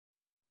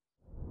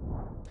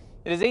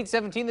It is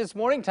 8:17 this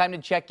morning. Time to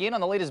check in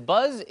on the latest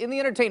buzz in the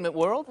entertainment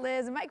world.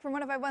 Liz and Mike from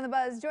 105.1 The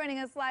Buzz joining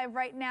us live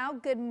right now.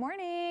 Good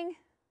morning.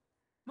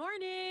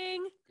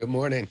 Morning. Good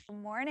morning. Good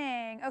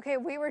morning. Okay,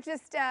 we were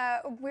just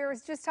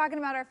talking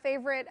about our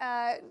favorite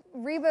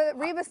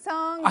Reba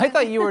song. I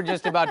thought you were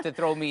just about to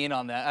throw me in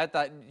on that. I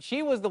thought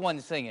she was the one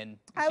singing.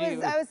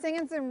 I was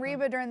singing some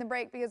Reba during the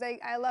break because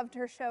I loved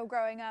her show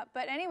growing up.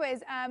 But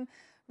anyways,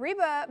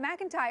 Reba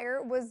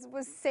McEntire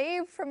was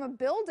saved from a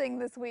building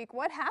this week.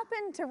 What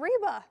happened to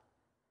Reba?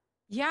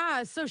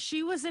 Yeah, so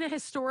she was in a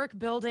historic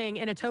building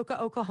in Atoka,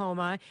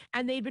 Oklahoma,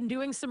 and they'd been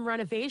doing some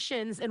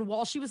renovations. And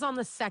while she was on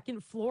the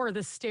second floor,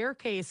 the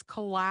staircase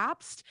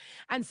collapsed.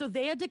 And so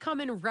they had to come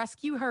and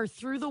rescue her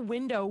through the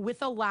window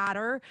with a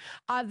ladder.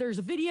 There's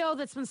a video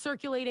that's been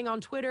circulating on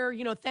Twitter.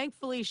 You know,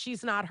 thankfully,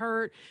 she's not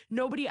hurt.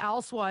 Nobody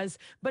else was.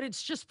 But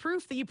it's just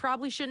proof that you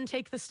probably shouldn't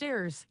take the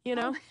stairs, you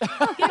know?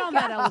 Get on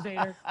that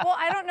elevator. Well,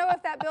 I don't know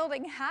if that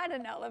building had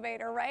an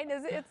elevator, right?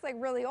 It's like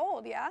really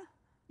old, yeah?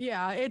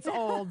 Yeah, it's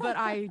old, but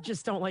I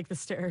just don't like the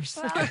stairs.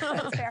 Well,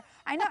 that's fair.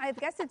 I know. I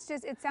guess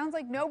it sounds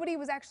like nobody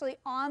was actually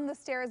on the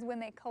stairs when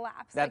they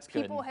collapsed. That's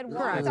like people good. had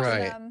walked on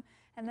them,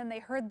 and then they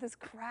heard this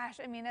crash.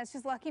 I mean, it's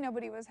just lucky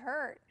nobody was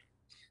hurt.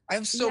 I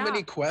have so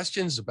many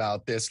questions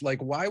about this.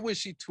 Like, why was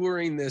she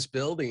touring this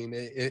building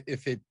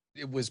if it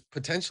was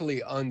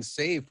potentially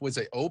unsafe? Was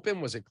it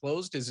open? Was it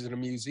closed? Is it a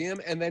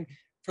museum? And then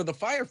for the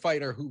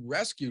firefighter who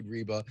rescued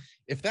Reba,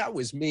 if that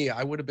was me,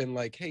 I would have been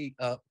like, hey,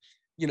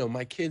 you know,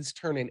 my kid's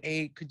turning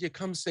 8. Could you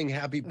come sing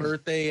happy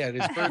birthday at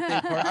his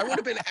birthday party? I would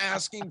have been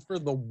asking for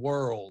the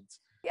world.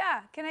 Yeah.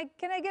 Can I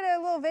get a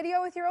little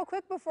video with you real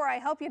quick before I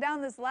help you down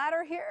this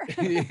ladder here?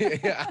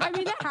 Yeah. I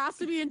mean, that has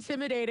to be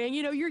intimidating.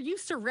 You know, you're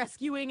used to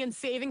rescuing and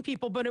saving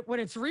people, but when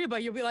it's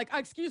Reba, you'll be like,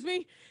 excuse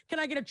me, can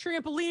I get a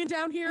trampoline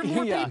down here?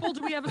 More people?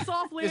 Do we have a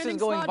soft landing This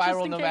is going spot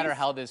viral no matter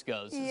how this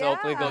goes. Yeah. So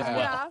hopefully it goes well.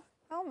 Yeah.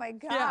 Oh my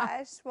gosh.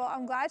 Yeah. Well,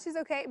 I'm glad she's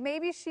okay.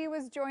 Maybe she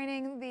was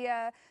joining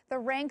the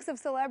ranks of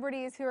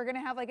celebrities who are going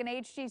to have like an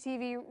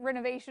HGTV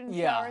renovation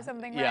show or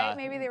something, right?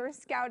 Maybe they were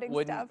scouting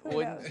stuff.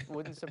 Who knows?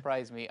 Wouldn't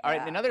surprise me. All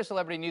right, in other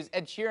celebrity news,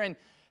 Ed Sheeran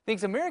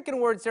thinks American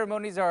award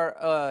ceremonies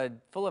are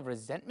full of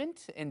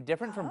resentment and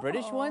different from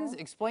British ones.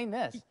 Explain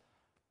this.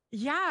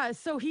 Yeah,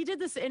 so he did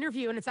this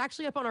interview, and it's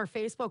actually up on our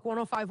Facebook,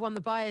 105.1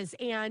 The Buzz,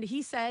 and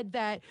he said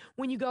that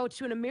when you go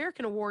to an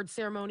American awards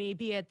ceremony,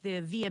 be it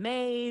the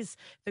VMAs,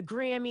 the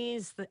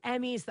Grammys, the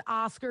Emmys, the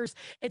Oscars,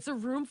 it's a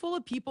room full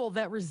of people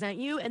that resent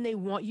you, and they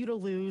want you to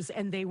lose,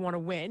 and they want to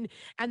win,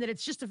 and that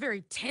it's just a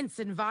very tense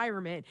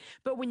environment.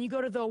 But when you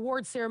go to the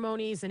award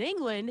ceremonies in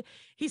England,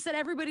 he said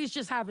everybody's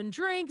just having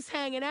drinks,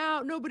 hanging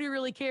out, nobody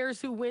really cares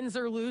who wins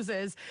or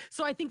loses.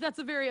 So I think that's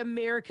a very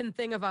American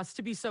thing of us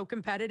to be so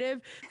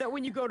competitive that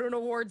when you go to an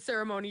award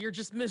ceremony, you're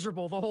just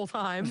miserable the whole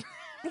time.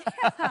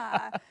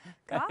 Yeah.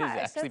 Gosh, That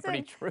is actually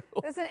pretty true.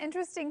 That's an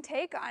interesting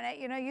take on it.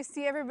 You know, you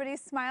see everybody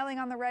smiling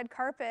on the red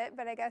carpet,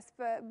 but I guess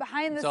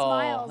behind the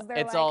smiles, they're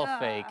it's like, all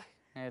fake.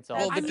 It's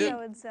all fake. fake. So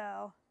and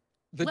so.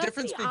 The Let's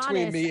difference be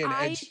between honest, me and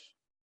Ed.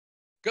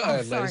 Go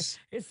ahead, sorry.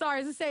 Liz. Sorry,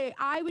 as I say,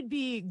 I would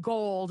be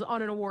gold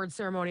on an award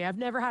ceremony. I've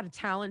never had a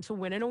talent to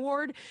win an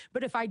award,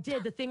 but if I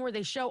did, the thing where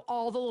they show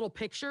all the little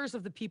pictures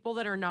of the people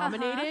that are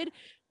nominated,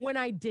 when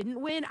I didn't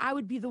win, I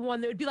would be the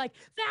one that would be like,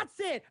 that's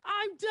it,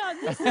 I'm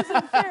done, this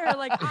isn't fair.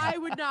 Like, I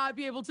would not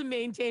be able to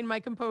maintain my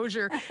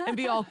composure and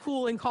be all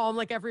cool and calm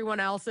like everyone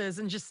else is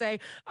and just say,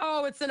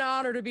 oh, it's an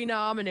honor to be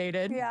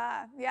nominated.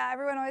 Yeah,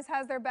 everyone always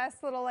has their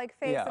best little like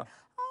face. Yeah. Of,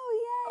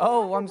 oh, yeah.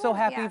 Oh, I'm so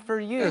happy for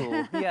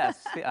you.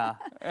 Yes. Yeah.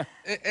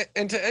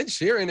 And to Ed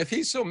Sheeran, if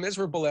he's so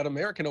miserable at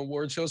American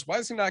award shows, why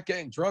is he not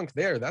getting drunk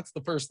there? That's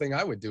the first thing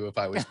I would do if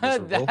I was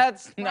miserable.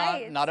 That's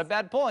not a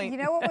bad point. You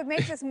know what would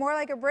make this more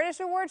like a British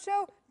award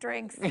show?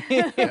 Drinks. A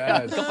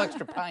couple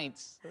extra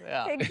pints.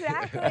 Yeah.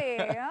 Exactly.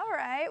 All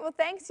right. Well,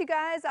 thanks, you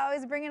guys.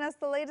 Always bringing us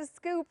the latest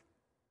scoop.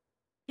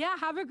 Yeah,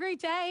 have a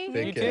great day.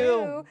 You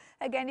too.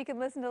 Again, you can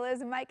listen to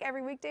Liz and Mike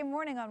every weekday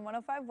morning on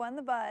 105.1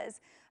 The Buzz.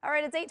 All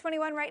right, it's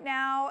 8:21 right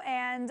now,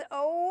 and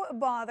oh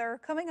bother,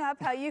 coming up,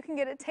 how you can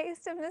get a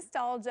taste of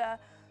nostalgia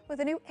with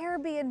a new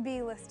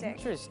Airbnb listing.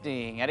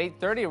 Interesting. At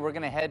 8:30, we're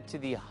going to head to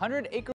the 100-acre